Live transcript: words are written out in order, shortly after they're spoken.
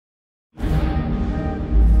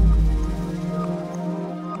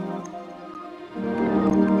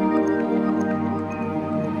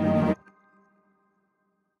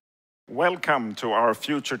Welcome to our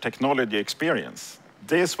future technology experience.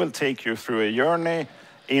 This will take you through a journey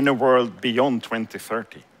in a world beyond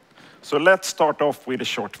 2030. So let's start off with a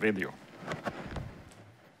short video.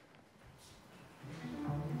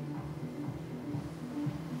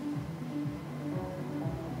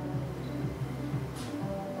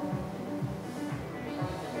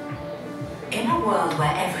 In a world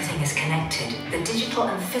where everything is connected, the digital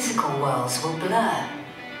and physical worlds will blur.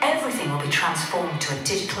 Everything will be transformed to a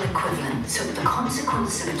digital equivalent so that the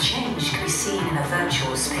consequences of a change can be seen in a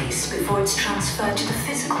virtual space before it's transferred to the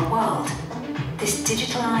physical world. This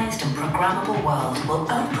digitalized and programmable world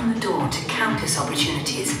will open the door to countless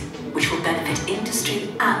opportunities, which will benefit industry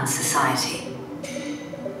and society.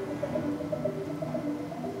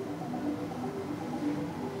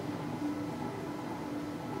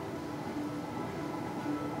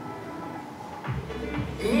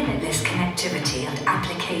 Limitless connectivity and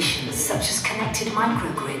applications such as connected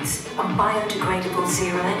microgrids and biodegradable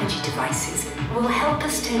zero-energy devices will help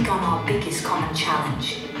us take on our biggest common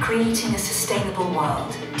challenge, creating a sustainable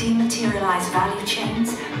world, dematerialize value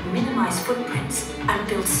chains, minimize footprints, and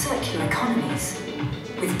build circular economies.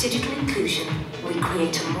 With digital inclusion, we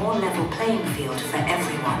create a more level playing field for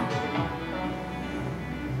everyone.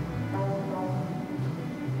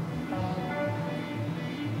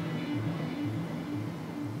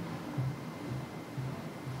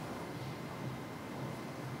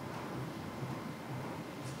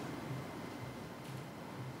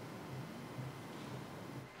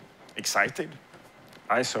 Excited?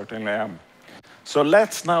 I certainly am. So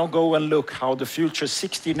let's now go and look how the future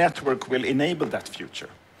 6G network will enable that future.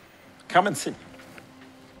 Come and see.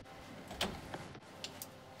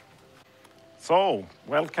 So,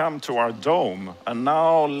 welcome to our dome, and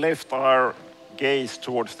now lift our gaze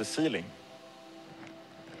towards the ceiling.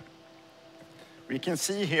 We can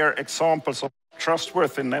see here examples of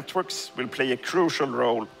trustworthy networks will play a crucial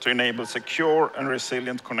role to enable secure and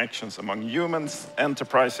resilient connections among humans,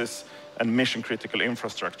 enterprises, and mission-critical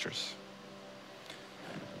infrastructures.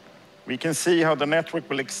 We can see how the network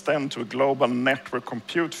will extend to a global network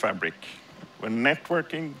compute fabric, where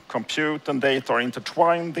networking, compute, and data are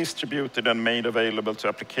intertwined, distributed, and made available to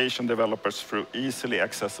application developers through easily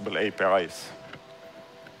accessible APIs.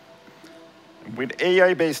 With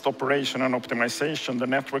AI-based operation and optimization, the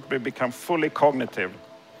network will become fully cognitive,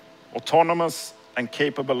 autonomous, and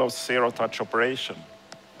capable of zero-touch operation.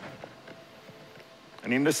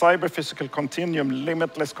 And in the cyber-physical continuum,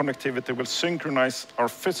 limitless connectivity will synchronize our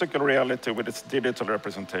physical reality with its digital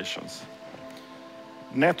representations.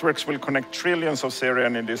 Networks will connect trillions of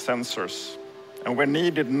zero-energy sensors, and where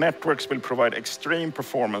needed, networks will provide extreme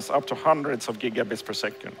performance up to hundreds of gigabits per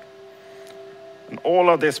second. And all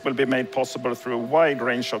of this will be made possible through a wide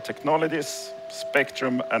range of technologies,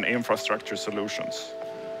 spectrum, and infrastructure solutions.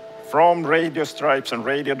 From radio stripes and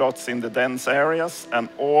radio dots in the dense areas, and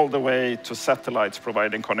all the way to satellites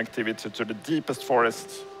providing connectivity to the deepest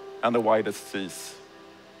forests and the widest seas.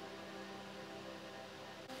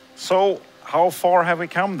 So, how far have we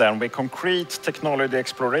come then with concrete technology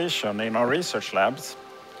exploration in our research labs?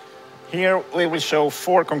 Here we will show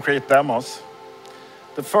 4 concrete demos.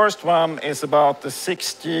 The first one is about the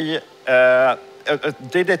 6G, a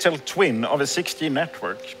digital twin of a 6G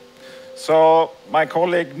network. So my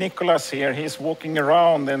colleague Nicholas here, he's walking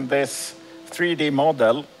around in this 3D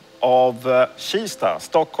model of Kista,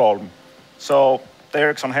 Stockholm. So the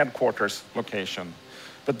Ericsson headquarters location.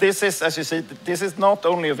 But this is, as you see, this is not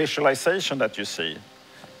only a visualization that you see.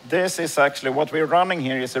 This is actually what we're running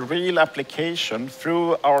here is a real application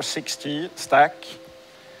through our 6G stack.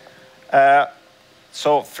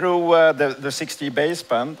 So through the 6G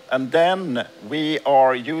baseband, and then we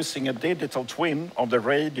are using a digital twin of the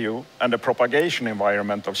radio and the propagation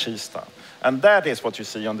environment of Kista. And that is what you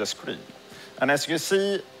see on the screen. And as you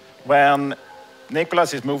see, when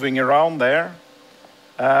Nicholas is moving around there,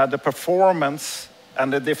 the performance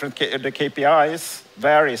and the different the KPIs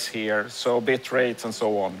varies here, so bit rates and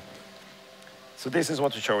so on. So this is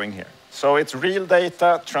what you're showing here. So it's real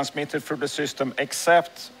data transmitted through the system,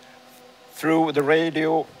 except through the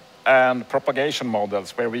radio and propagation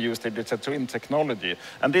models where we use digital twin technology.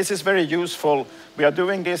 And this is very useful. We are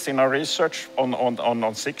doing this in our research on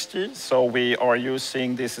 6G. So we are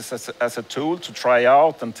using this as a tool to try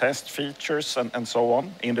out and test features and so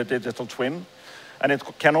on in the digital twin. And it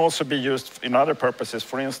can also be used in other purposes,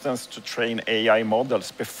 for instance, to train AI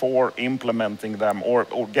models before implementing them or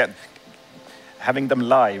having them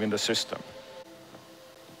live in the system.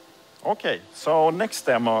 Okay, so next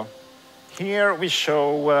demo. Here we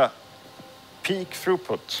show peak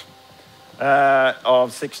throughput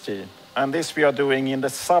of 6G. and this we are doing in the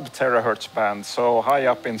sub-terahertz band, so high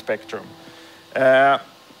up in spectrum.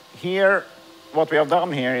 Here, what we have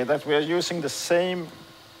done here is that we are using the same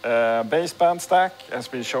baseband stack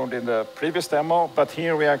as we showed in the previous demo, but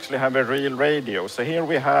here we actually have a real radio. So here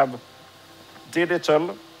we have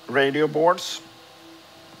digital radio boards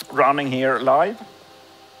running here live,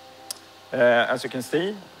 as you can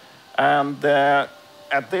see. And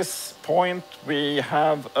at this point, we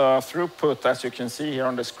have a throughput, as you can see here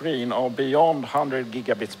on the screen, of beyond 100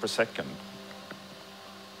 gigabits per second.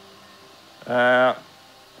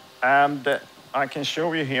 And I can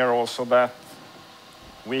show you here also that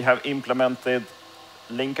we have implemented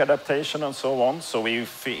link adaptation and so on. So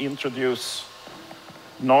if we introduce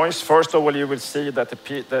noise, first of all, you will see that the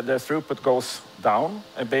throughput goes down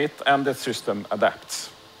a bit and the system adapts.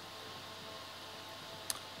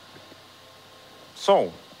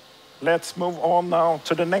 So let's move on now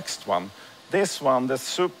to the next one. This one, the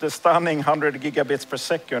stunning 100 gigabits per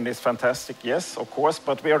second is fantastic, yes, of course,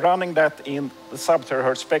 but we are running that in the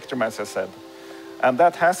sub-terahertz spectrum, as I said. And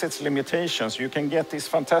that has its limitations. You can get this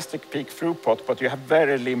fantastic peak throughput, but you have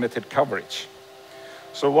very limited coverage.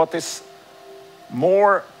 So what is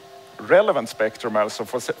more relevant spectrum also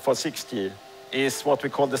for 6G is what we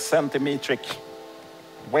call the centimetric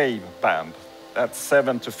wave band. That's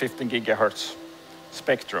 7 to 15 gigahertz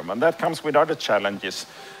spectrum. And that comes with other challenges.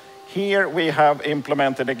 Here we have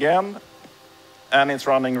implemented again, and it's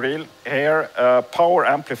running real here, a power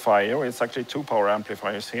amplifier. It's actually 2 power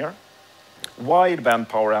amplifiers here. Wideband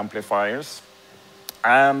power amplifiers,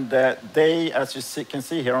 and they, as you can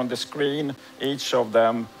see here on the screen, each of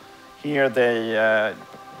them, here they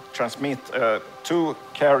transmit 2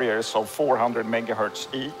 carriers of 400 megahertz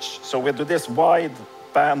each. So with this wide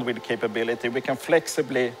bandwidth capability, we can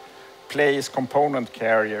flexibly place component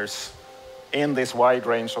carriers in this wide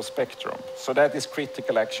range of spectrum. So that is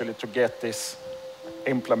critical actually to get this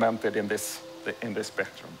implemented in this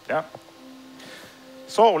spectrum. Yeah.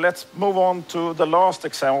 So let's move on to the last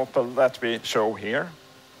example that we show here.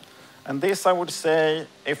 And this, I would say,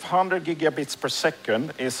 if 100 gigabits per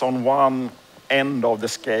second is on one end of the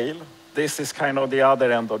scale, this is kind of the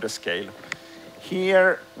other end of the scale.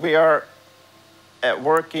 Here we are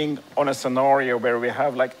working on a scenario where we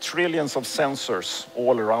have like trillions of sensors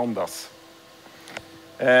all around us.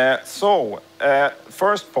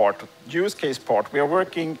 First part, use case part, we are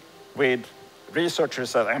working with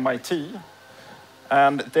researchers at MIT.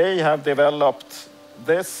 And they have developed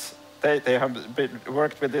this, they have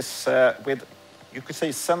worked with this, with, you could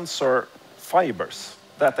say, sensor fibers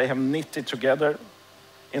that they have knitted together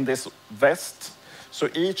in this vest. So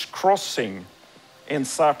each crossing in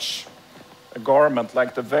such a garment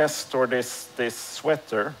like the vest or this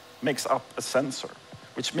sweater makes up a sensor,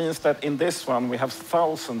 which means that in this one we have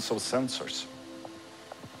thousands of sensors.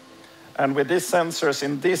 And with these sensors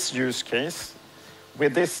in this use case,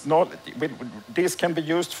 this can be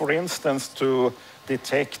used, for instance, to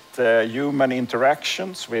detect human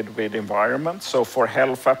interactions with environment, so for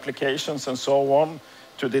health applications and so on,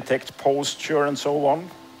 to detect posture and so on.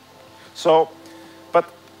 So, but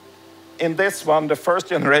in this one, the first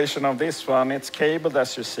generation of this one, it's cabled,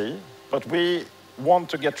 as you see, but we want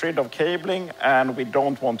to get rid of cabling and we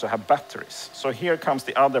don't want to have batteries. So here comes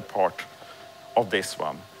the other part of this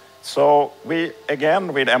one. So we,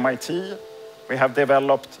 again, with MIT, we have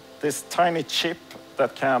developed this tiny chip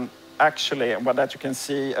that can actually, well, that you can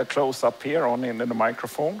see a close-up here on in the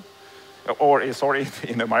microphone, or sorry,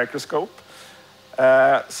 in a microscope.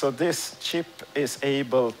 So this chip is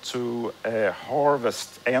able to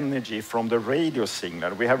harvest energy from the radio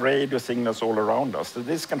signal. We have radio signals all around us. So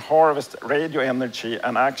this can harvest radio energy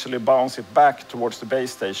and actually bounce it back towards the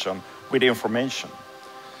base station with information.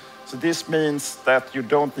 So this means that you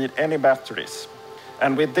don't need any batteries.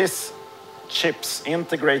 And with this chips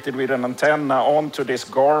integrated with an antenna onto this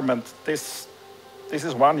garment, this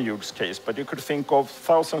is one use case, but you could think of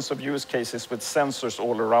thousands of use cases with sensors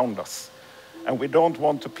all around us. And we don't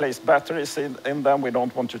want to place batteries in them, we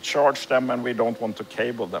don't want to charge them, and we don't want to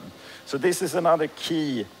cable them. So this is another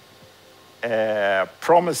key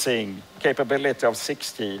promising capability of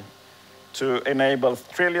 6G to enable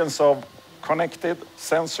trillions of connected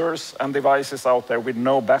sensors and devices out there with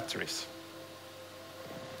no batteries.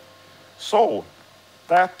 So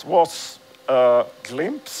that was a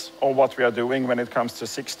glimpse of what we are doing when it comes to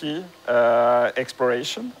 6G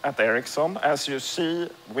exploration at Ericsson. As you see,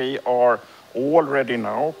 we are already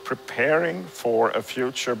now preparing for a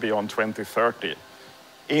future beyond 2030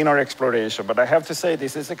 in our exploration. But I have to say,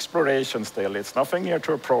 this is exploration still. It's nothing near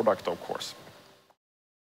to a product, of course.